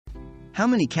How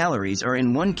many calories are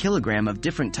in 1 kilogram of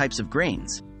different types of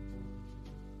grains?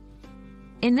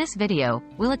 In this video,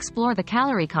 we'll explore the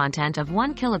calorie content of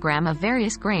 1 kilogram of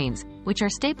various grains, which are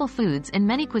staple foods in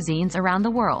many cuisines around the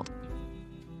world.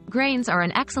 Grains are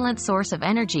an excellent source of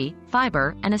energy,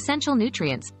 fiber, and essential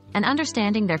nutrients, and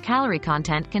understanding their calorie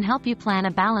content can help you plan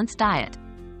a balanced diet.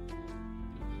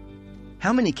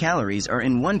 How many calories are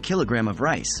in 1 kilogram of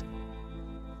rice?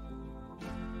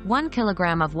 1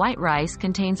 kilogram of white rice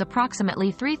contains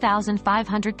approximately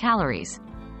 3,500 calories.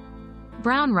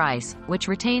 Brown rice, which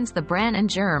retains the bran and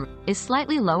germ, is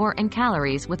slightly lower in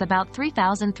calories with about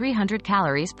 3,300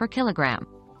 calories per kilogram.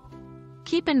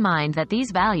 Keep in mind that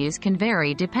these values can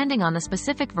vary depending on the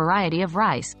specific variety of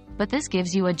rice, but this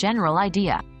gives you a general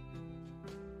idea.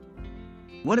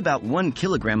 What about 1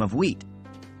 kilogram of wheat?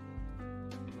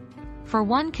 For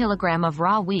 1 kilogram of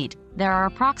raw wheat, there are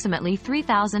approximately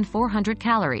 3,400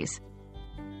 calories.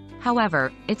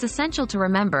 However, it's essential to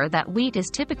remember that wheat is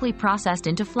typically processed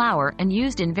into flour and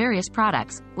used in various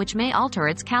products, which may alter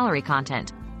its calorie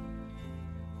content.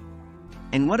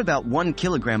 And what about 1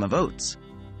 kilogram of oats?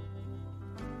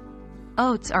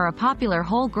 Oats are a popular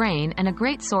whole grain and a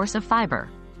great source of fiber.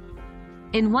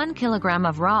 In 1 kilogram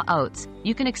of raw oats,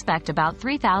 you can expect about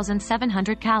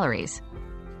 3,700 calories.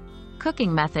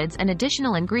 Cooking methods and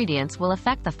additional ingredients will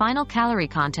affect the final calorie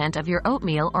content of your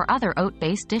oatmeal or other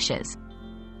oat-based dishes.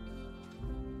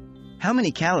 How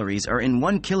many calories are in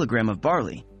 1 kilogram of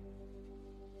barley?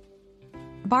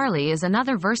 Barley is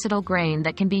another versatile grain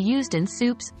that can be used in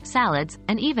soups, salads,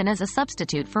 and even as a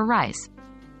substitute for rice.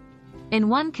 In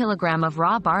 1 kilogram of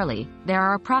raw barley, there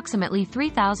are approximately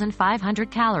 3,500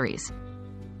 calories.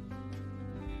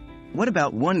 What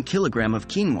about 1 kilogram of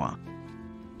quinoa?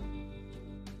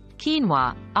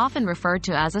 Quinoa, often referred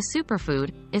to as a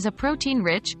superfood, is a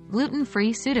protein-rich,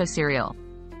 gluten-free pseudo-cereal.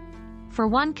 For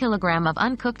 1 kilogram of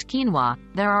uncooked quinoa,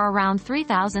 there are around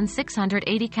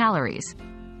 3,680 calories.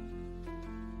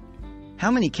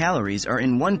 How many calories are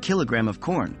in 1 kilogram of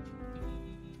corn?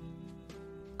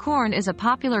 Corn is a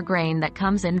popular grain that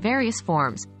comes in various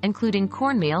forms, including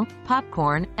cornmeal,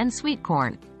 popcorn, and sweet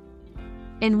corn.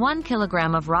 In 1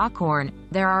 kilogram of raw corn,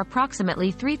 there are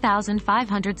approximately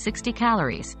 3,560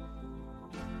 calories.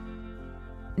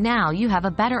 Now you have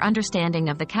a better understanding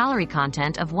of the calorie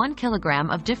content of 1 kilogram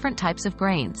of different types of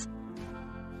grains.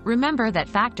 Remember that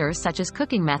factors such as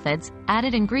cooking methods,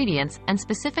 added ingredients, and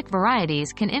specific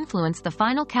varieties can influence the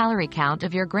final calorie count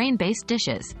of your grain-based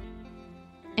dishes.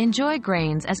 Enjoy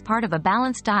grains as part of a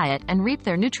balanced diet and reap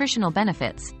their nutritional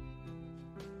benefits.